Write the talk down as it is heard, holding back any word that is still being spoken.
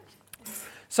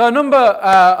So a number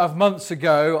of months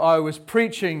ago, I was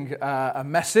preaching a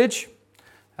message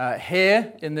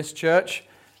here in this church.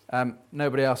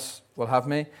 Nobody else will have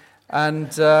me. And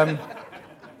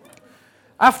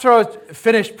after I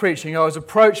finished preaching, I was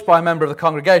approached by a member of the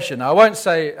congregation. Now, I won't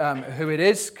say who it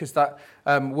is, because that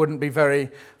wouldn't be very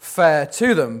fair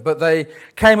to them. But they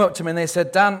came up to me and they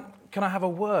said, "Dan, can I have a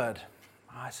word?"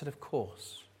 I said, "Of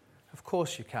course. Of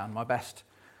course you can." My best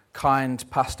kind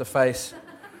pastor face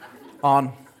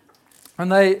on.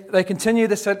 And they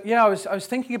continued, they said, "Yeah, I was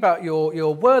thinking about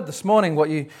your word this morning, what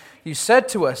you said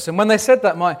to us." And when they said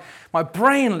that, my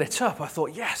brain lit up. I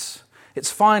thought, yes,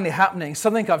 it's finally happening.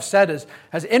 Something I've said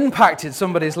has impacted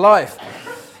somebody's life.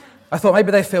 I thought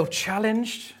maybe they feel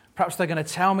challenged. Perhaps they're going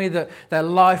to tell me that their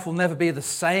life will never be the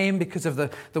same because of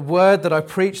the word that I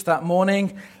preached that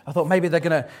morning. I thought maybe they're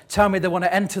going to tell me they want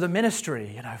to enter the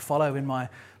ministry, follow in my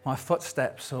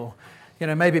footsteps, or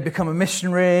maybe become a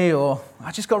missionary, or I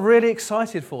just got really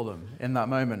excited for them in that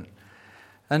moment.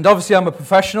 And obviously I'm a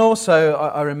professional, so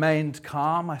I remained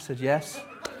calm. I said, "Yes."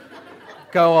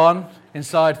 Go on,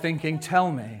 inside thinking,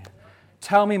 tell me,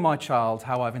 my child,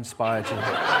 how I've inspired you."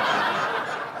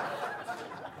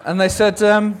 And they said,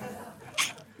 "Yeah,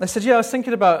 I was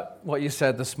thinking about what you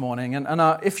said this morning, and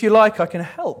if you like, I can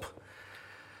help."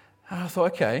 And I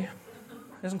thought, okay,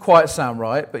 doesn't quite sound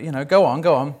right, but go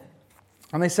on.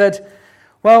 And they said,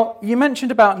 "Well, you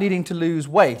mentioned about needing to lose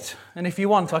weight, and if you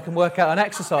want, I can work out an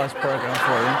exercise program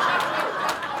for you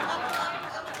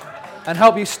and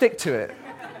help you stick to it."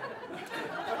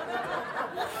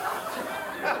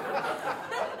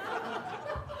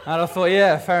 And I thought,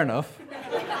 yeah, fair enough.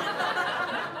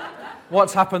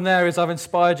 What's happened there is I've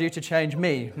inspired you to change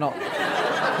me, not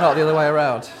the other way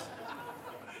around.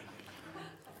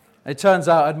 It turns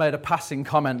out I'd made a passing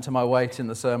comment to my weight in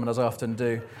the sermon, as I often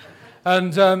do.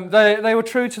 And they were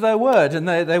true to their word, and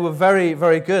they were very,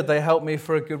 very good. They helped me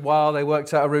for a good while. They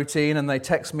worked out a routine, and they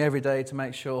text me every day to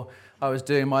make sure I was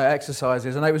doing my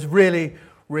exercises. And it was really,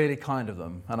 really kind of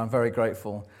them, and I'm very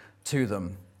grateful to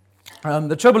them.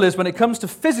 The trouble is, when it comes to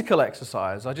physical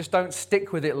exercise, I just don't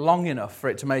stick with it long enough for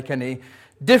it to make any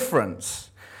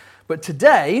difference. But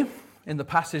today, in the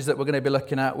passage that we're going to be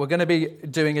looking at, we're going to be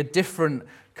doing a different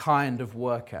kind of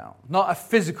workout. Not a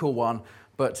physical one,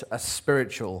 but a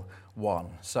spiritual one.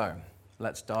 So,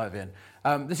 let's dive in.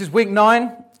 This is week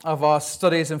 9 of our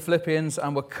studies in Philippians,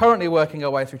 and we're currently working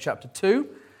our way through chapter 2,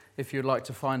 if you'd like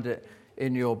to find it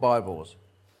in your Bibles.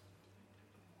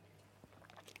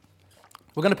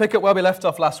 We're going to pick up where we left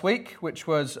off last week, which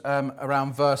was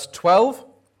around verse 12,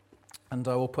 and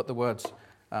I will put the words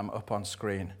up on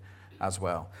screen as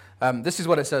well. This is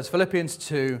what it says, Philippians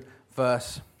 2,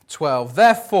 verse 12.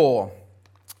 "Therefore,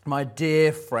 my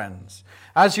dear friends,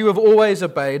 as you have always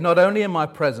obeyed, not only in my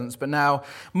presence, but now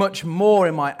much more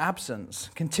in my absence,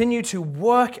 continue to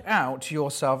work out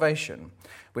your salvation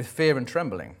with fear and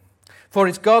trembling. For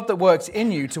it's God that works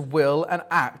in you to will and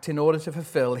act in order to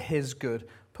fulfill his good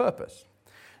purpose.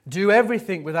 Do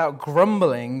everything without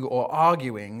grumbling or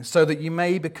arguing, so that you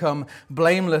may become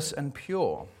blameless and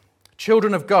pure,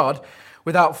 children of God,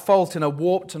 without fault in a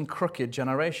warped and crooked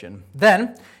generation.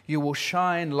 Then you will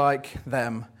shine like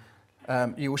them.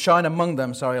 You will shine among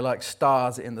them, like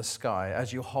stars in the sky,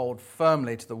 as you hold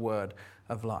firmly to the word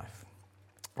of life.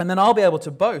 And then I'll be able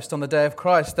to boast on the day of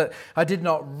Christ that I did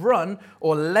not run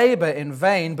or labor in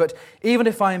vain, but even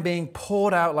if I am being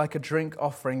poured out like a drink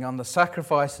offering on the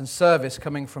sacrifice and service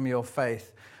coming from your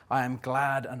faith, I am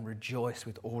glad and rejoice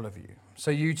with all of you. So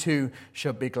you too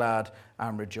should be glad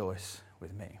and rejoice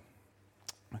with me."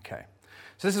 Okay,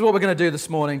 so this is what we're going to do this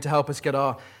morning to help us get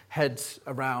our heads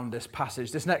around this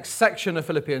passage. This next section of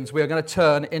Philippians, we are going to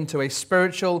turn into a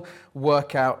spiritual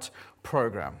workout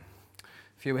program.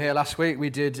 If you were here last week, we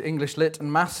did English Lit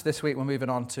and Maths. This week, we're moving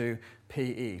on to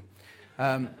PE.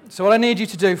 So what I need you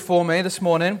to do for me this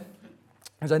morning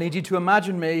is I need you to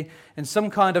imagine me in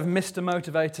some kind of Mr.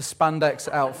 Motivator spandex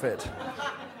outfit.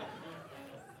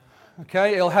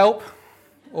 Okay, it'll help,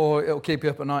 or it'll keep you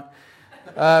up at night.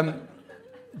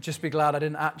 Just be glad I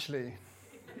didn't actually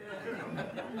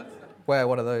wear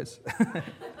one of those. You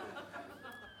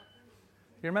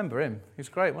remember him? He was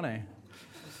great, wasn't he?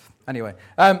 Anyway,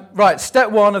 right,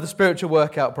 step 1 of the spiritual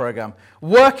workout program.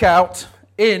 Workout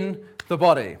in the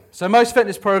body. So most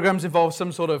fitness programs involve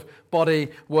some sort of body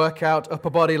workout,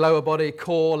 upper body, lower body,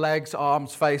 core, legs,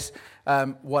 arms, face,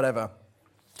 whatever.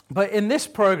 But in this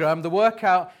program, the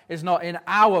workout is not in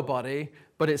our body,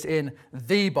 but it's in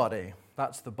the body.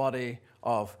 That's the body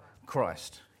of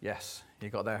Christ. Yes, you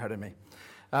got there ahead of me.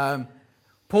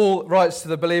 Paul writes to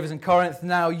the believers in Corinth,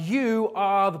 "Now you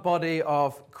are the body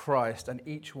of Christ, and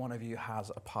each one of you has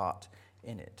a part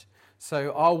in it.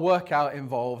 So our workout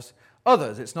involves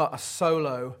others. It's not a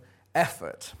solo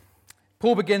effort.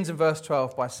 Paul begins in verse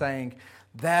 12 by saying,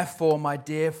 "Therefore, my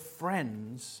dear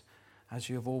friends, as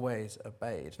you have always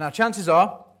obeyed." Now, chances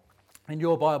are, in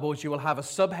your Bibles, you will have a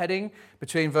subheading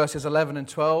between verses 11 and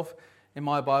 12. In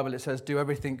my Bible, it says, "Do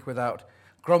everything without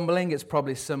grumbling." It's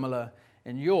probably similar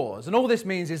in yours. And all this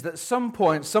means is that at some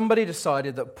point, somebody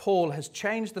decided that Paul has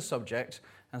changed the subject,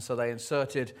 and so they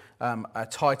inserted a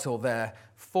title there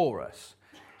for us.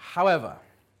 However,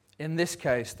 in this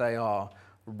case, they are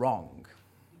wrong.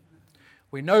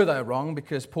 We know they're wrong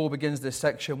because Paul begins this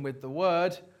section with the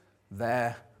word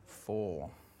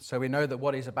 "therefore." So we know that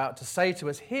what he's about to say to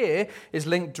us here is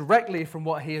linked directly from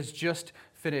what he has just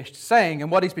finished saying. And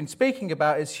what he's been speaking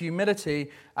about is humility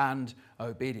and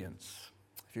obedience.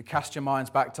 If you cast your minds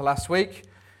back to last week,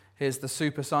 here's the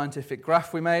super scientific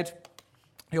graph we made.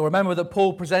 You'll remember that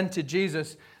Paul presented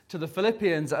Jesus to the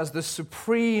Philippians as the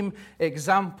supreme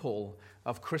example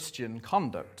of Christian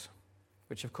conduct,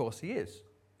 which of course he is.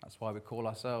 That's why we call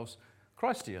ourselves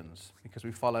Christians, because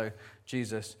we follow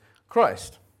Jesus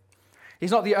Christ.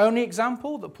 He's not the only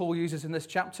example that Paul uses in this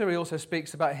chapter. He also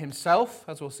speaks about himself,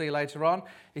 as we'll see later on.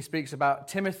 He speaks about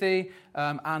Timothy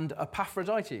and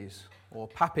Epaphroditus, or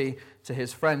Pappy to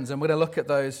his friends, and we're going to look at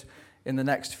those in the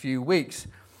next few weeks.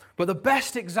 But the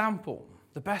best example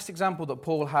that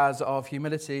Paul has of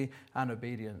humility and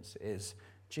obedience is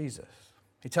Jesus.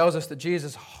 He tells us that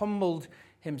Jesus humbled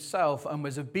himself and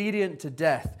was obedient to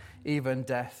death, even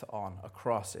death on a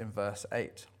cross in verse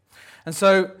 8. And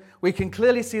so we can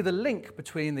clearly see the link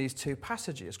between these two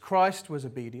passages. Christ was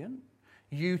obedient.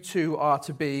 You too are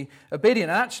to be obedient.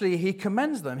 And actually, he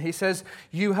commends them. He says,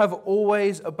 "You have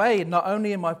always obeyed, not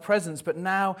only in my presence, but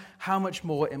now how much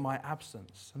more in my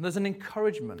absence." And there's an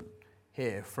encouragement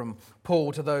here from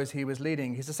Paul to those he was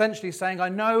leading. He's essentially saying, I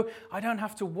know I don't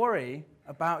have to worry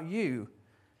about you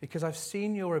because I've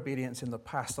seen your obedience in the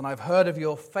past and I've heard of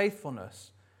your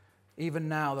faithfulness, even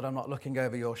now that I'm not looking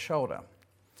over your shoulder.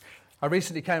 I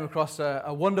recently came across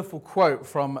a wonderful quote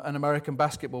from an American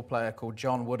basketball player called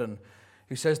John Wooden,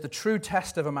 who says, "The true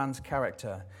test of a man's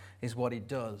character is what he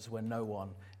does when no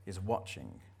one is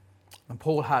watching." And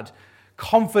Paul had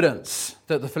confidence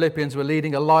that the Philippians were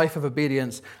leading a life of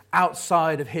obedience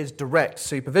outside of his direct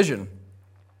supervision.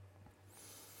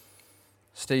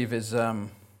 Steve is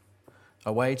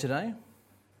away today,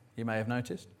 you may have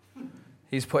noticed.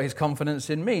 He's put his confidence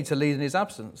in me to lead in his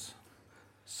absence.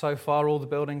 So far, all the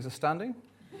buildings are standing.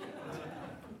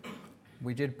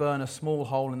 We did burn a small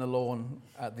hole in the lawn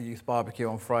at the youth barbecue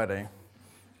on Friday.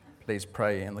 Please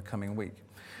pray in the coming week.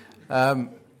 But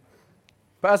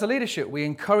as a leadership, we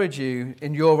encourage you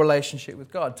in your relationship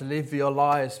with God to live your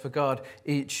lives for God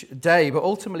each day. But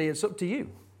ultimately, it's up to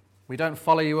you. We don't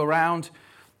follow you around,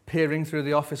 peering through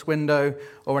the office window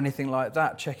or anything like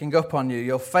that, checking up on you.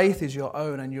 Your faith is your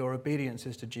own and your obedience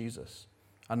is to Jesus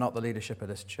and not the leadership of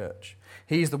this church.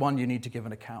 He's the one you need to give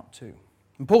an account to.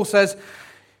 And Paul says,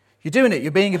 you're doing it,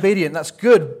 you're being obedient, that's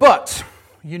good, but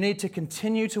you need to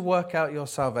continue to work out your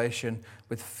salvation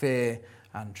with fear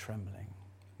and trembling.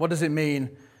 What does it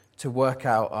mean to work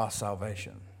out our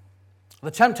salvation?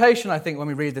 The temptation, I think, when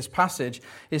we read this passage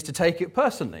is to take it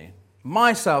personally.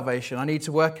 My salvation, I need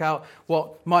to work out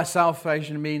what my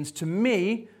salvation means to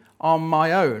me on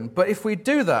my own. But if we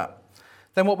do that,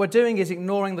 then what we're doing is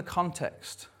ignoring the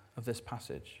context of this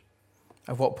passage,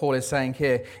 of what Paul is saying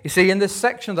here. You see, in this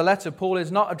section of the letter, Paul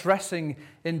is not addressing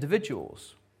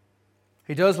individuals.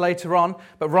 He does later on,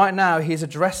 but right now he's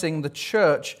addressing the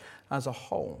church as a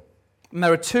whole. And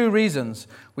there are two reasons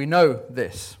we know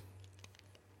this.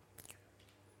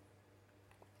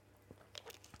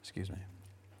 Excuse me.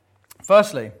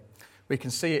 Firstly, we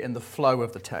can see it in the flow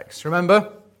of the text.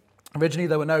 Remember, originally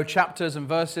there were no chapters and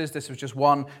verses. This was just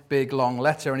one big, long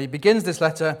letter. And he begins this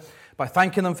letter by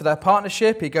thanking them for their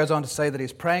partnership. He goes on to say that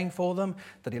he's praying for them,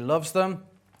 that he loves them,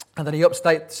 and then he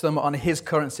updates them on his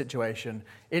current situation,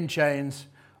 in chains,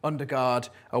 under guard,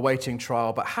 awaiting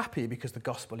trial, but happy because the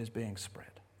gospel is being spread.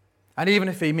 And even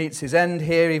if he meets his end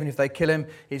here, even if they kill him,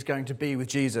 he's going to be with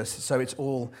Jesus, so it's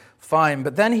all fine.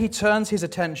 But then he turns his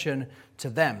attention to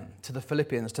them, to the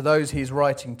Philippians, to those he's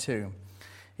writing to.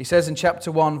 He says in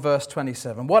chapter 1, verse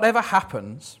 27, "Whatever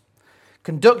happens,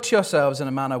 conduct yourselves in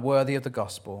a manner worthy of the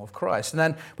gospel of Christ. And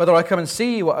then, whether I come and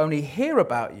see you or only hear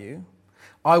about you,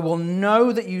 I will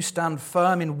know that you stand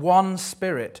firm in one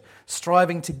spirit,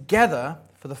 striving together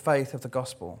for the faith of the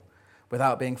gospel,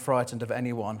 without being frightened of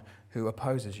anyone who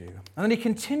opposes you." And then he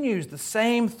continues the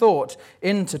same thought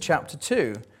into chapter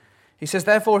 2. He says,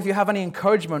 therefore, if you have any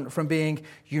encouragement from being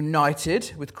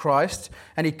united with Christ,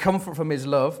 any comfort from his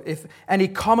love, if any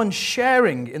common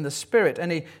sharing in the Spirit,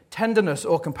 any tenderness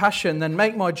or compassion, then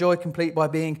make my joy complete by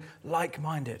being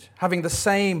like-minded, having the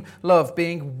same love,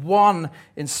 being one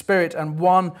in spirit and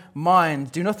one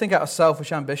mind. Do nothing out of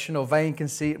selfish ambition or vain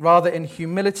conceit. Rather, in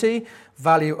humility,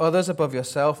 value others above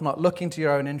yourself, not looking to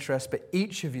your own interests, but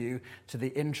each of you to the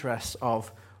interests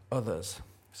of others.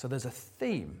 So there's a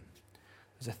theme.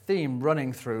 There's a theme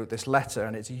running through this letter,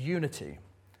 and it's unity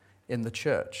in the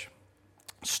church.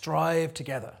 Strive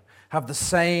together. Have the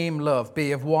same love.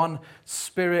 Be of one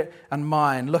spirit and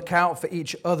mind. Look out for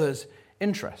each other's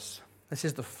interests. This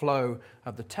is the flow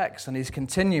of the text, and he's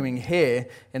continuing here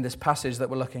in this passage that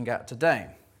we're looking at today.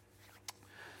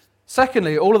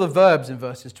 Secondly, all of the verbs in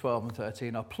verses 12 and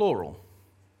 13 are plural.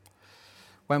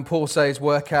 When Paul says,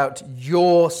 work out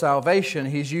your salvation,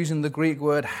 he's using the Greek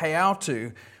word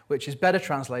heiautu, which is better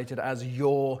translated as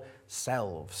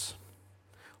yourselves.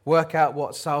 Work out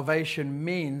what salvation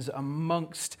means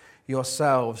amongst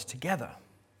yourselves together.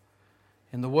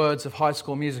 In the words of High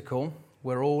School Musical,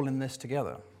 we're all in this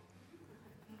together.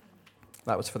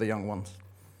 That was for the young ones.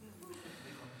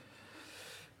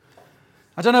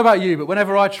 I don't know about you, but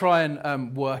whenever I try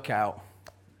and work out,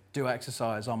 do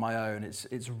exercise on my own,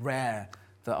 it's rare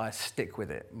that I stick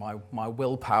with it. My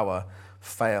willpower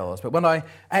fails. But when I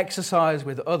exercise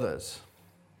with others,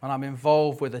 when I'm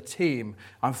involved with a team,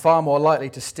 I'm far more likely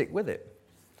to stick with it.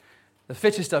 The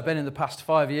fittest I've been in the past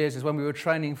 5 years is when we were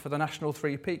training for the National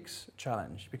Three Peaks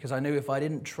Challenge, because I knew if I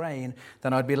didn't train,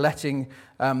 then I'd be letting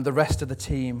the rest of the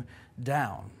team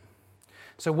down.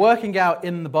 So working out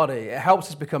in the body, it helps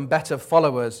us become better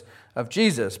followers of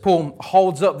Jesus. Paul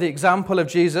holds up the example of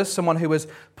Jesus, someone who was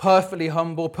perfectly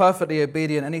humble, perfectly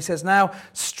obedient, and he says, now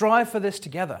strive for this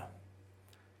together.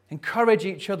 Encourage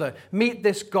each other. Meet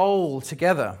this goal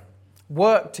together.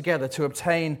 Work together to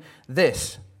obtain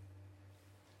this.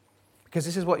 Because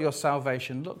this is what your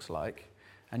salvation looks like,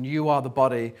 and you are the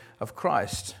body of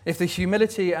Christ. If the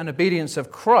humility and obedience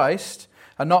of Christ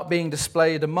are not being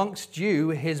displayed amongst you,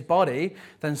 his body,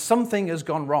 then something has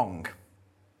gone wrong.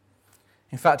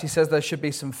 In fact, he says there should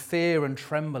be some fear and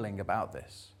trembling about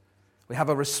this. We have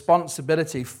a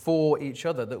responsibility for each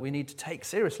other that we need to take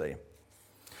seriously.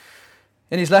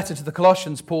 In his letter to the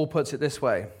Colossians, Paul puts it this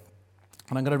way,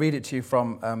 and I'm going to read it to you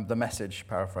from the Message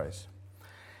paraphrase.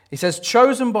 He says,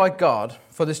 chosen by God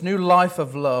for this new life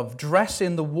of love, dress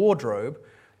in the wardrobe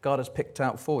God has picked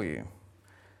out for you.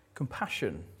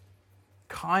 Compassion,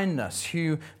 kindness,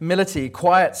 humility,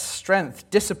 quiet strength,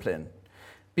 discipline.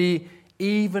 Be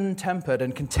even-tempered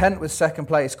and content with second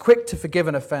place, quick to forgive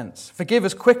an offense. Forgive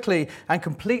as quickly and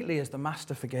completely as the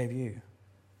Master forgave you.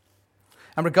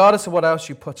 And regardless of what else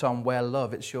you put on, wear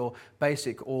love. It's your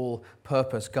basic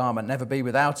all-purpose garment. Never be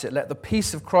without it. Let the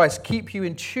peace of Christ keep you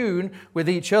in tune with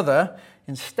each other,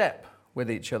 in step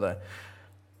with each other.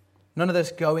 None of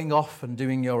this going off and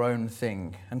doing your own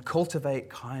thing. And cultivate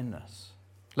kindness.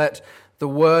 Let the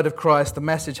word of Christ, the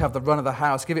message, have the run of the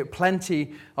house. Give it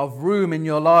plenty of room in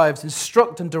your lives.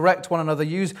 Instruct and direct one another.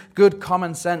 Use good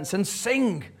common sense and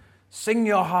sing. Sing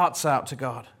your hearts out to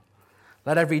God.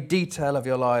 Let every detail of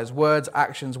your lives, words,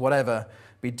 actions, whatever,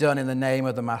 be done in the name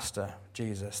of the Master,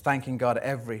 Jesus, thanking God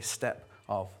every step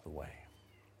of the way.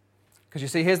 Because you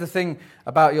see, here's the thing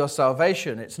about your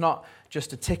salvation. It's not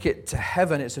just a ticket to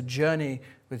heaven, it's a journey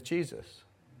with Jesus.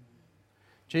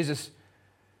 Jesus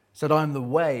said, I am the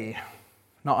way,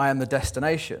 not I am the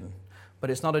destination.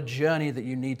 But it's not a journey that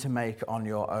you need to make on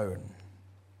your own.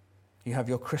 You have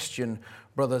your Christian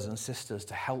brothers and sisters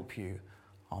to help you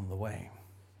on the way.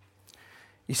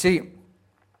 You see,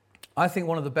 I think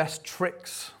one of the best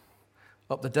tricks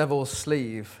up the devil's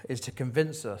sleeve is to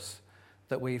convince us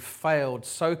that we've failed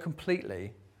so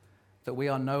completely that we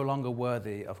are no longer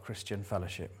worthy of Christian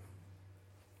fellowship.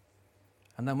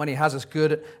 And then when he has us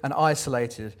good and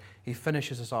isolated, he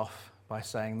finishes us off by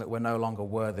saying that we're no longer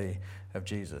worthy of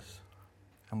Jesus.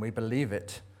 And we believe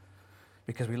it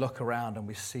because we look around and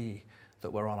we see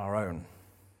that we're on our own.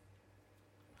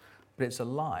 But it's a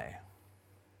lie.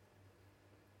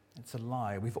 It's a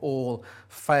lie. We've all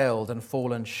failed and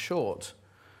fallen short.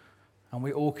 And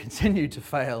we all continue to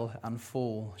fail and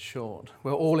fall short.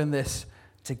 We're all in this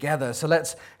together. So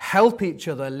let's help each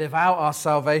other live out our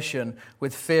salvation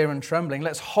with fear and trembling.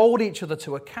 Let's hold each other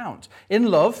to account.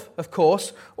 In love, of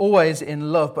course, always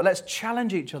in love. But let's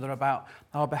challenge each other about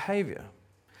our behavior.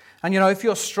 And if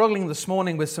you're struggling this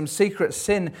morning with some secret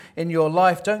sin in your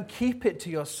life, don't keep it to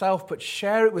yourself, but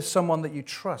share it with someone that you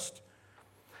trust.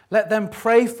 Let them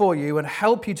pray for you and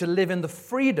help you to live in the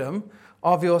freedom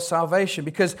of your salvation.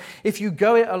 Because if you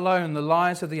go it alone, the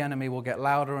lies of the enemy will get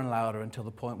louder and louder until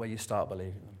the point where you start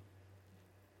believing them.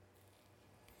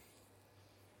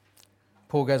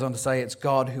 Paul goes on to say it's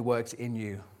God who works in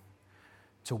you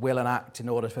to will and act in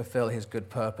order to fulfill his good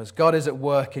purpose. God is at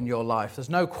work in your life. There's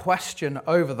no question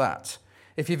over that.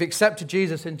 If you've accepted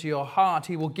Jesus into your heart,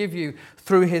 he will give you,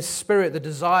 through his Spirit, the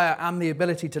desire and the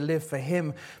ability to live for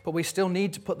him. But we still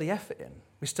need to put the effort in.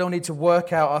 We still need to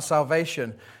work out our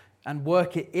salvation and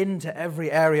work it into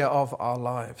every area of our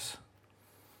lives.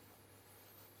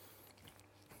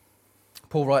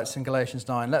 Paul writes in Galatians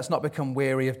 9, let's not become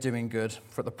weary of doing good,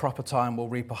 for at the proper time we'll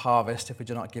reap a harvest if we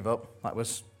do not give up. That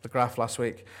was the graph last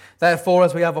week. Therefore,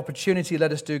 as we have opportunity,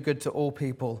 let us do good to all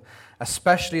people,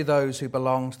 especially those who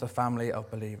belong to the family of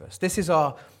believers. This is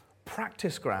our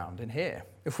practice ground in here.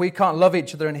 If we can't love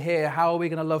each other in here, how are we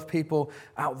going to love people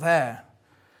out there?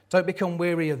 Don't become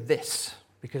weary of this,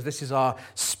 because this is our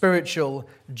spiritual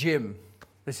gym.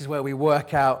 This is where we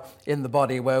work out in the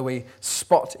body, where we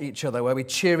spot each other, where we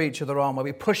cheer each other on, where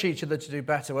we push each other to do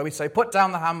better, where we say, put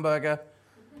down the hamburger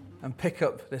and pick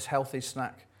up this healthy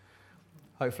snack.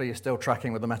 Hopefully you're still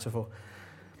tracking with the metaphor.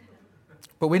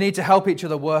 But we need to help each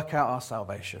other work out our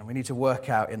salvation. We need to work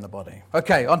out in the body.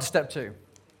 Okay, on to step 2.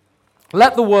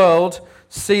 Let the world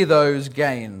see those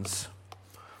gains.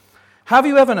 Have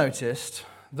you ever noticed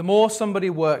the more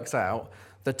somebody works out,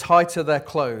 the tighter their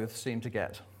clothes seem to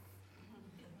get?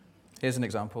 Here's an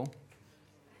example.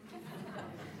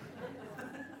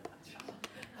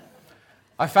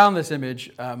 I found this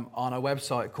image on a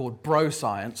website called Bro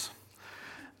Science,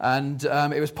 and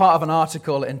it was part of an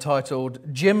article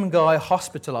entitled "Gym Guy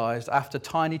Hospitalized After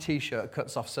Tiny T-Shirt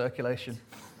Cuts Off Circulation."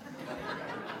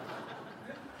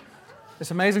 It's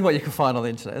amazing what you can find on the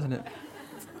internet, isn't it?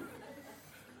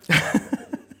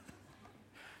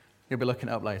 You'll be looking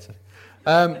it up later.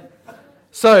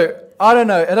 So, I don't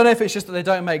know if it's just that they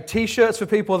don't make T-shirts for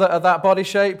people that are that body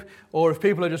shape, or if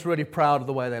people are just really proud of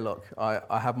the way they look.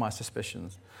 I have my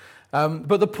suspicions.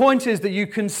 But the point is that you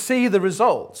can see the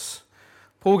results.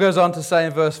 Paul goes on to say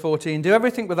in verse 14, do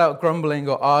everything without grumbling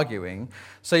or arguing,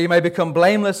 so you may become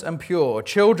blameless and pure,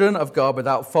 children of God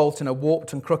without fault in a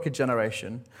warped and crooked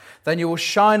generation. Then you will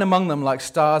shine among them like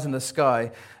stars in the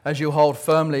sky as you hold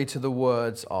firmly to the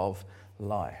words of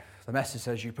life. The message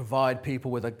says you provide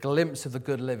people with a glimpse of the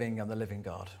good living and the living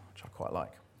God, which I quite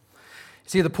like.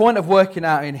 See, the point of working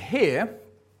out in here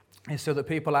is so that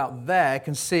people out there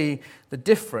can see the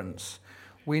difference.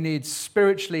 We need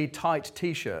spiritually tight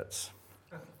T-shirts.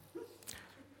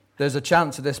 There's a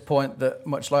chance at this point that,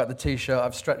 much like the T-shirt,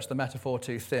 I've stretched the metaphor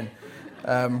too thin.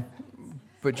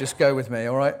 But just go with me,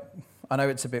 all right? I know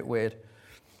it's a bit weird.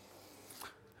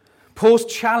 Paul's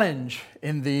challenge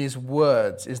in these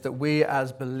words is that we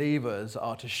as believers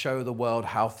are to show the world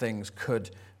how things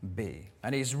could be.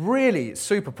 And he's really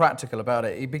super practical about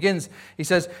it. He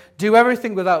says, do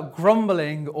everything without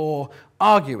grumbling or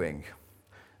arguing.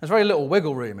 There's very little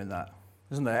wiggle room in that,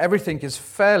 isn't there? Everything is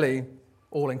fairly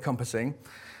all-encompassing.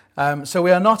 So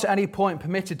we are not at any point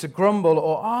permitted to grumble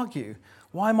or argue.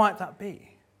 Why might that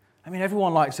be? I mean,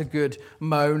 everyone likes a good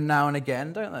moan now and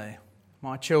again, don't they?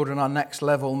 My children are next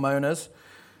level moaners.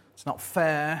 It's not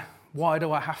fair. Why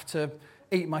do I have to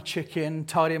eat my chicken,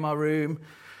 tidy my room?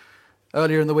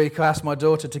 Earlier in the week, I asked my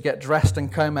daughter to get dressed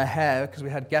and comb her hair because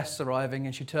we had guests arriving,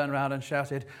 and she turned around and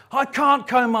shouted, I can't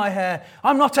comb my hair.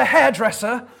 I'm not a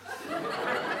hairdresser.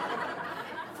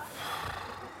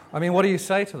 I mean, what do you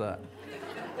say to that?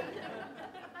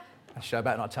 Actually, I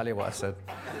better not tell you what I said.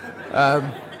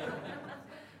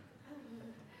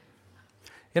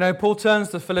 Paul turns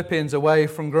the Philippians away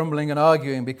from grumbling and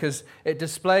arguing because it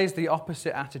displays the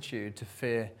opposite attitude to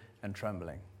fear and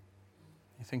trembling.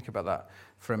 You think about that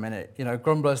for a minute.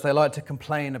 Grumblers, they like to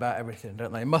complain about everything,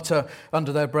 don't they? Mutter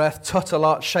under their breath, tut a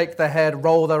lot, shake their head,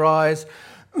 roll their eyes.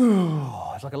 Ooh,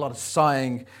 there's like a lot of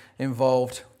sighing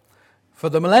involved. For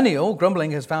the millennial,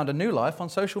 grumbling has found a new life on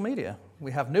social media.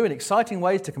 We have new and exciting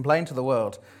ways to complain to the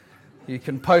world. You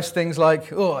can post things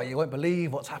like, oh, you won't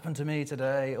believe what's happened to me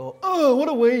today, or, oh, what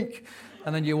a week.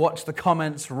 And then you watch the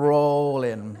comments roll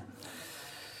in.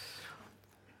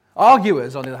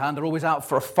 Arguers, on the other hand, are always out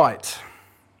for a fight,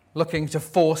 looking to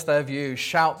force their view,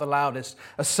 shout the loudest,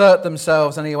 assert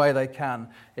themselves any way they can.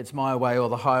 It's my way or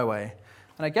the highway.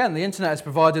 And again, the internet has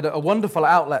provided a wonderful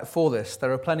outlet for this.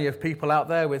 There are plenty of people out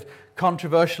there with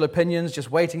controversial opinions just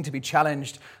waiting to be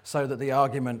challenged so that the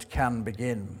argument can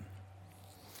begin.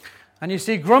 And you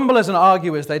see, grumblers and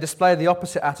arguers, they display the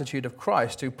opposite attitude of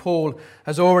Christ, who Paul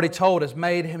has already told us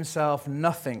made himself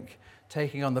nothing,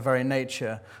 taking on the very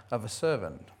nature of a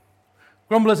servant.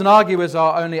 Grumblers and arguers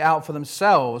are only out for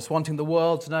themselves, wanting the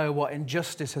world to know what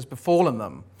injustice has befallen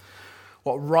them,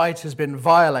 what right has been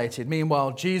violated.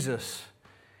 Meanwhile, Jesus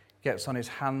gets on his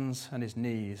hands and his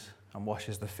knees and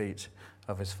washes the feet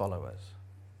of his followers.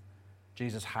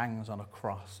 Jesus hangs on a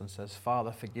cross and says,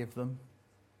 "Father, forgive them,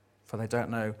 for they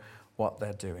don't know what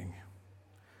they're doing."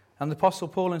 And the Apostle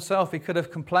Paul himself, he could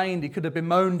have complained, he could have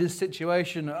bemoaned his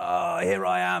situation. "Oh, here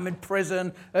I am in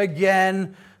prison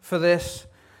again for this."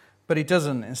 But he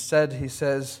doesn't. Instead, he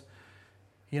says,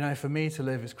 "For me to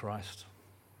live is Christ.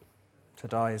 To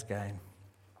die is gain.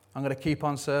 I'm going to keep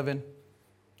on serving.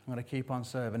 I'm going to keep on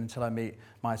serving until I meet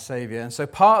my Saviour." And so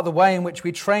part of the way in which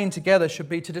we train together should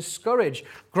be to discourage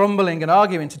grumbling and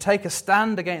arguing, to take a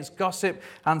stand against gossip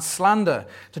and slander,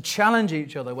 to challenge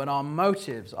each other when our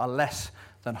motives are less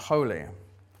than holy.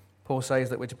 Paul says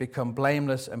that we're to become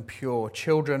blameless and pure,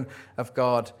 children of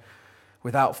God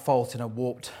without fault in a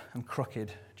warped and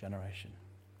crooked generation.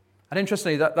 And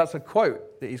interestingly, that's a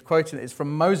quote that he's quoting. It's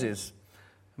from Moses.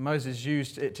 Moses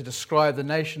used it to describe the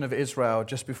nation of Israel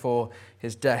just before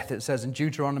his death. It says in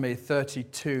Deuteronomy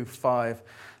 32:5,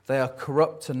 "They are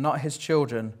corrupt and not his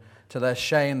children. To their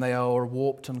shame they are a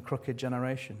warped and crooked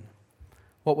generation."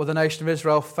 What were the nation of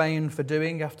Israel famed for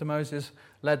doing after Moses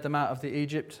led them out of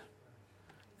Egypt?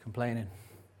 Complaining,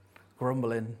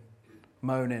 grumbling,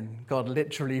 moaning. God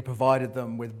literally provided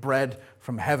them with bread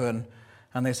from heaven.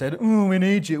 And they said, "Oh, in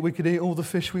Egypt we could eat all the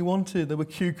fish we wanted. There were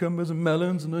cucumbers and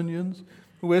melons and onions.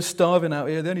 We're starving out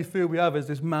here. The only food we have is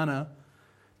this manna."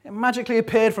 It magically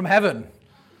appeared from heaven.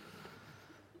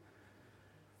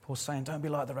 Paul's saying, don't be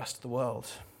like the rest of the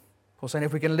world. Paul's saying,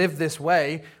 if we can live this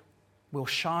way, we'll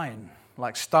shine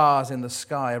like stars in the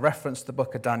sky. A reference to the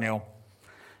book of Daniel.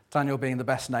 Daniel being the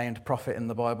best named prophet in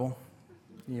the Bible.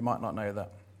 You might not know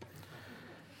that.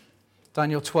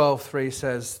 Daniel 12:3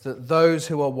 says that those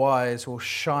who are wise will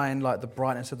shine like the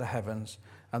brightness of the heavens,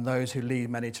 and those who lead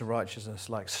many to righteousness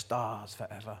like stars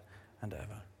forever and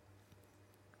ever.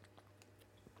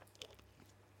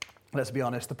 Let's be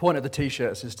honest, the point of the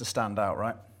t-shirts is to stand out,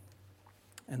 right?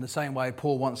 In the same way,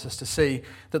 Paul wants us to see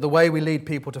that the way we lead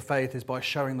people to faith is by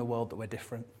showing the world that we're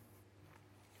different.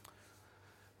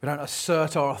 We don't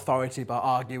assert our authority by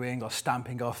arguing or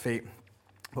stamping our feet,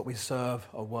 but we serve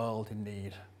a world in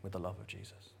need with the love of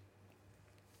Jesus.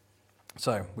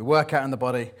 So, we work out in the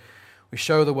body, we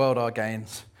show the world our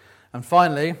gains, and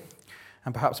finally,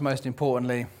 and perhaps most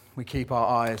importantly, we keep our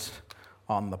eyes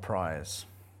on the prize.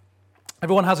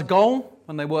 Everyone has a goal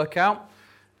when they work out.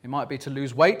 It might be to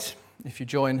lose weight. If you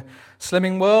join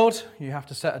Slimming World, you have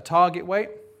to set a target weight.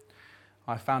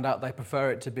 I found out they prefer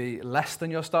it to be less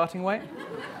than your starting weight.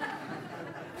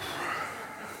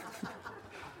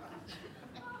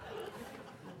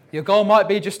 Your goal might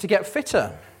be just to get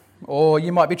fitter, or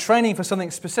you might be training for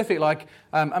something specific like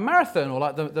a marathon, or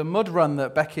like the mud run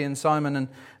that Becky and Simon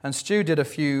and Stu did a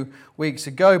few weeks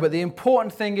ago. But the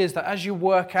important thing is that as you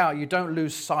work out, you don't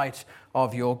lose sight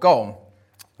of your goal.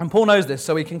 And Paul knows this,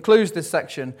 so he concludes this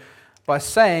section by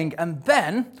saying, "And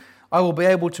then I will be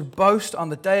able to boast on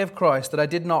the day of Christ that I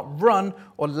did not run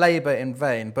or labor in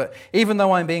vain. But even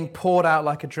though I'm being poured out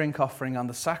like a drink offering on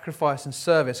the sacrifice and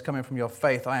service coming from your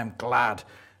faith, I am glad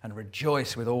and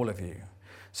rejoice with all of you.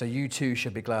 So you too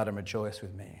should be glad and rejoice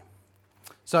with me."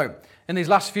 So, in these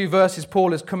last few verses,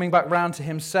 Paul is coming back round to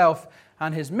himself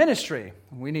and his ministry.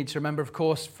 We need to remember, of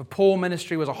course, for Paul,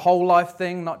 ministry was a whole life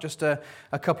thing, not just a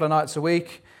couple of nights a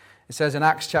week. It says in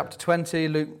Acts chapter 20,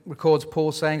 Luke records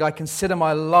Paul saying, "I consider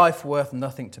my life worth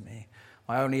nothing to me.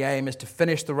 My only aim is to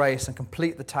finish the race and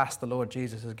complete the task the Lord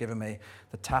Jesus has given me,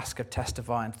 the task of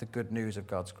testifying to the good news of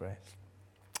God's grace."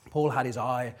 Paul had his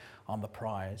eye on the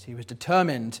prize. He was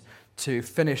determined to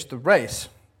finish the race.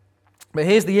 But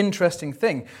here's the interesting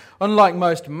thing. Unlike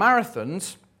most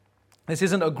marathons, this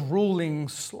isn't a grueling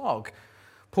slog.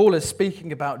 Paul is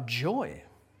speaking about joy,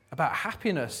 about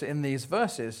happiness in these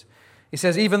verses. He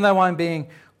says, even though I'm being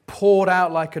poured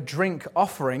out like a drink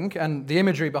offering, and the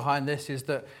imagery behind this is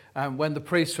that when the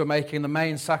priests were making the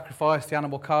main sacrifice, the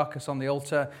animal carcass on the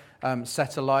altar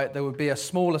set alight, there would be a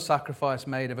smaller sacrifice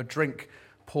made of a drink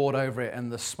poured over it,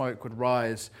 and the smoke would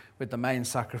rise with the main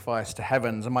sacrifice to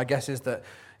heavens. And my guess is that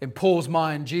in Paul's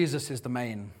mind, Jesus is the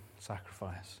main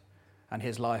sacrifice, and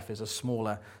his life is a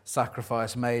smaller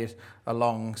sacrifice made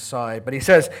alongside. But he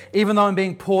says, even though I'm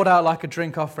being poured out like a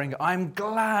drink offering, I'm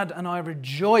glad and I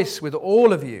rejoice with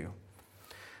all of you.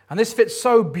 And this fits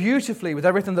so beautifully with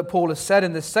everything that Paul has said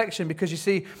in this section, because you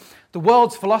see, the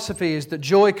world's philosophy is that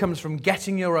joy comes from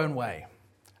getting your own way,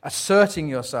 asserting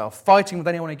yourself, fighting with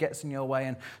anyone who gets in your way,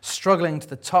 and struggling to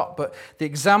the top. But the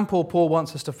example Paul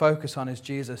wants us to focus on is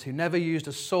Jesus, who never used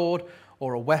a sword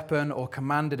or a weapon or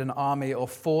commanded an army or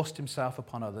forced himself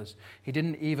upon others. He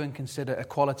didn't even consider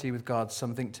equality with God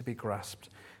something to be grasped.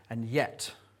 And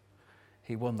yet,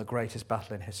 he won the greatest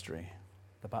battle in history,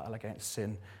 the battle against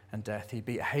sin and death. He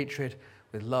beat hatred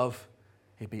with love.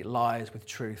 He beat lies with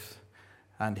truth.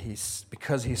 And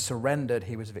because he surrendered,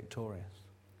 he was victorious.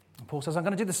 And Paul says, I'm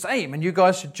going to do the same, and you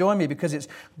guys should join me because it's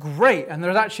great. And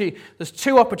there's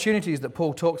two opportunities that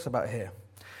Paul talks about here.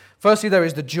 Firstly, there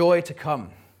is the joy to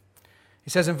come. He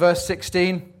says in verse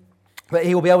 16 that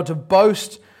he will be able to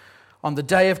boast on the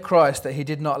day of Christ that he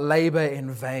did not labor in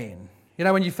vain. You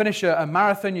know, when you finish a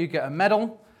marathon, you get a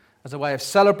medal as a way of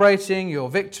celebrating your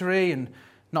victory and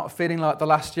not feeling like the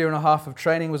last year and a half of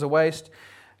training was a waste.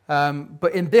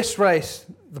 But in this race,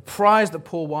 the prize that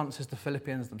Paul wants is the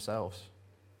Philippians themselves.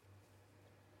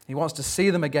 He wants to see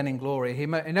them again in glory. He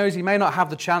knows he may not have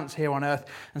the chance here on earth,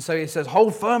 and so he says,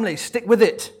 hold firmly, stick with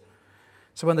it.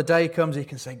 So when the day comes, he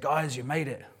can say, guys, you made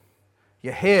it.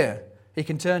 You're here. He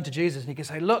can turn to Jesus and he can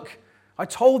say, look, I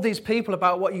told these people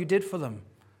about what you did for them.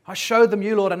 I showed them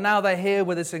you, Lord, and now they're here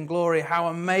with us in glory. How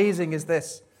amazing is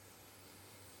this?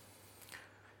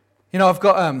 You know, I've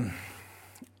got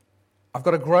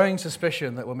a growing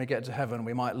suspicion that when we get to heaven,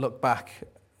 we might look back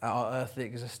at our earthly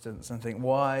existence and think,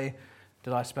 why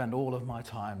did I spend all of my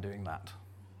time doing that?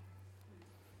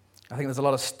 I think there's a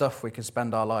lot of stuff we could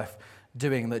spend our life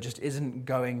doing that just isn't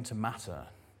going to matter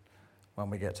when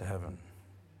we get to heaven.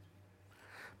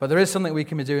 But there is something we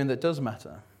can be doing that does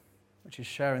matter, which is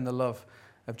sharing the love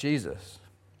of Jesus.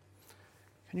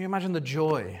 Can you imagine the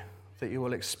joy that you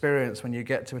will experience when you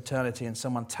get to eternity and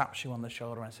someone taps you on the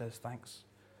shoulder and says, thanks.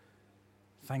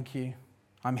 Thank you.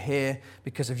 I'm here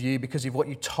because of you, because of what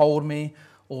you told me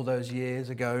all those years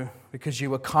ago, because you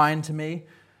were kind to me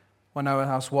when no one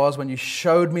else was, when you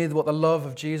showed me what the love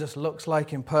of Jesus looks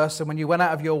like in person, when you went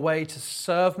out of your way to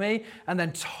serve me and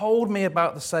then told me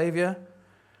about the Savior.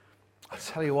 I'll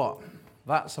tell you what,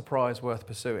 that's a prize worth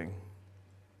pursuing.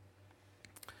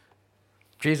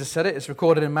 Jesus said it, it's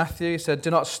recorded in Matthew. He said,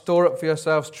 do not store up for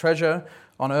yourselves treasure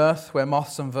on earth where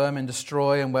moths and vermin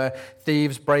destroy and where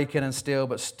thieves break in and steal,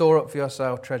 but store up for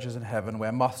yourself treasures in heaven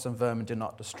where moths and vermin do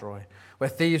not destroy, where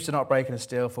thieves do not break in and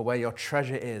steal, for where your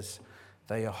treasure is,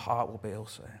 there your heart will be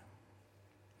also.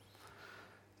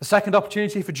 The second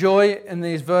opportunity for joy in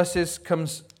these verses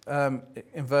comes in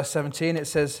verse 17. It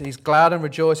says, he's glad and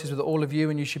rejoices with all of you,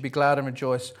 and you should be glad and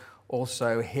rejoice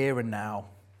also here and now,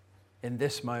 in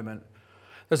this moment.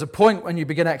 There's a point when you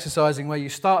begin exercising where you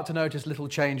start to notice little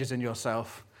changes in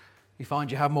yourself. You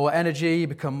find you have more energy, you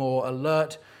become more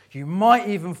alert. You might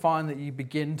even find that you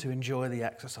begin to enjoy the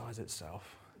exercise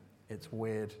itself. It's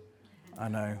weird, I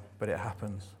know, but it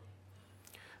happens.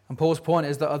 And Paul's point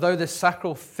is that although this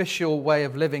sacrificial way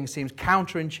of living seems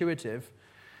counterintuitive,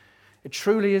 it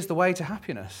truly is the way to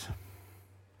happiness.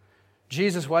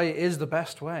 Jesus' way is the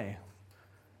best way.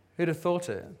 Who'd have thought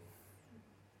it?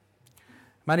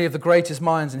 Many of the greatest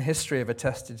minds in history have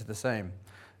attested to the same.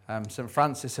 St.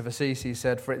 Francis of Assisi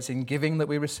said, for it's in giving that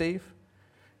we receive.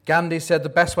 Gandhi said, the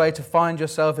best way to find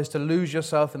yourself is to lose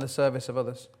yourself in the service of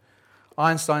others.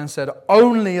 Einstein said,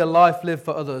 only a life lived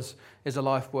for others is a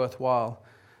life worthwhile.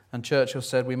 And Churchill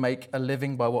said, we make a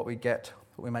living by what we get,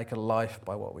 but we make a life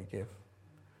by what we give.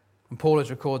 And Paul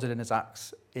is recorded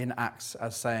in Acts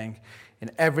as saying,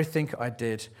 in everything I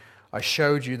did, I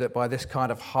showed you that by this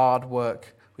kind of hard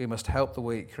work, we must help the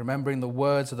weak, remembering the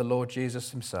words of the Lord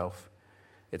Jesus himself.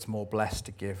 It's more blessed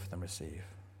to give than receive.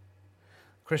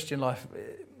 Christian life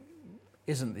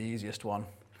isn't the easiest one,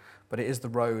 but it is the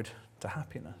road to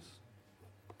happiness.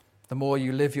 The more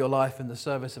you live your life in the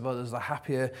service of others, the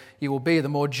happier you will be, the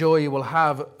more joy you will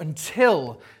have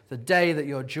until the day that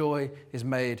your joy is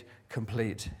made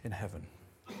complete in heaven.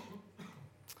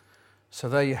 So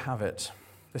there you have it.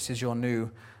 This is your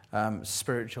new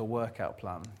spiritual workout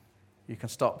plan. You can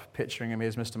stop picturing me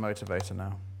as Mr. Motivator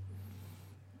now.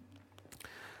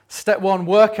 Step 1,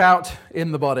 work out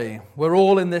in the body. We're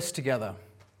all in this together.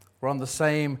 We're on the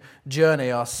same journey.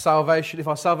 If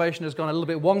our salvation has gone a little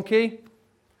bit wonky,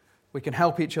 we can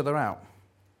help each other out.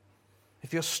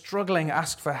 If you're struggling,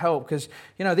 ask for help, because,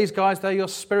 these guys, they're your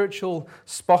spiritual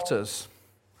spotters.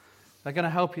 They're going to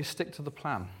help you stick to the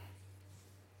plan,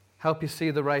 help you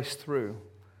see the race through.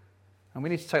 And we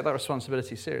need to take that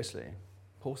responsibility seriously.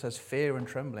 Paul says fear and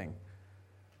trembling.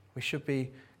 We should be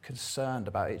concerned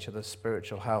about each other's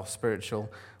spiritual health,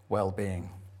 spiritual well-being.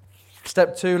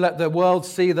 Step 2, let the world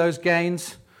see those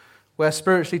gains. Wear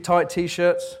spiritually tight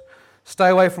t-shirts. Stay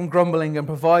away from grumbling and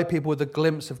provide people with a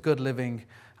glimpse of good living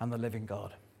and the living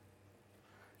God.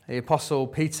 The Apostle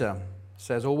Peter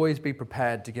says, always be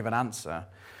prepared to give an answer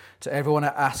to everyone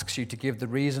that asks you to give the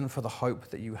reason for the hope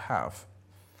that you have.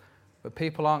 But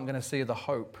people aren't going to see the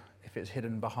hope if it's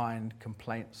hidden behind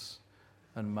complaints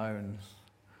and moans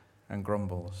and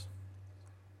grumbles.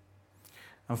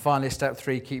 And finally, step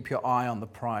 3, keep your eye on the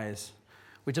prize.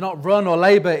 We do not run or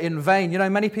labor in vain. You know,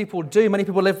 many people do. Many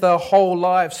people live their whole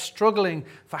lives struggling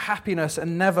for happiness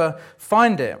and never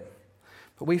find it.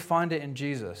 But we find it in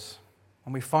Jesus.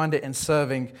 And we find it in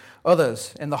serving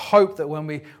others, in the hope that when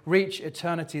we reach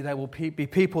eternity, there will be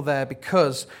people there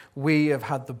because we have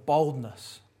had the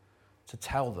boldness to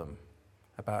tell them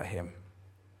about him,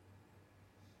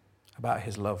 about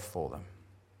his love for them.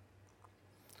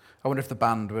 I wonder if the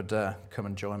band would come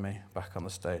and join me back on the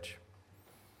stage.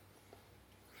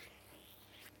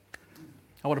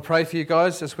 I want to pray for you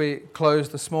guys as we close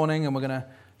this morning, and we're going to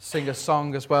sing a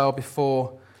song as well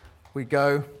before we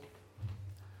go.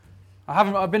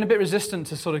 I've been a bit resistant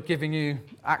to sort of giving you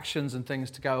actions and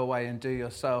things to go away and do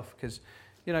yourself, because,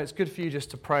 you know, it's good for you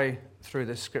just to pray through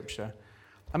this scripture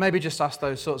and maybe just ask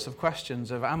those sorts of questions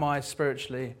of, am I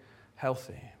spiritually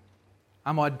healthy?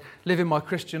 Am I living my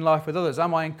Christian life with others?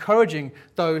 Am I encouraging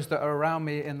those that are around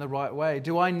me in the right way?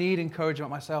 Do I need encouragement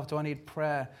myself? Do I need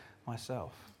prayer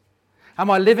myself? Am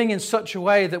I living in such a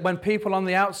way that when people on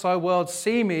the outside world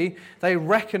see me, they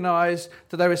recognize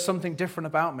that there is something different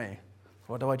about me?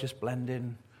 Or do I just blend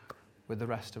in with the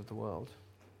rest of the world?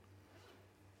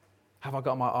 Have I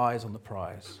got my eyes on the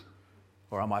prize?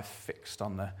 Or am I fixed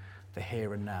on the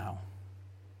here and now?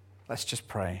 Let's just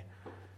pray.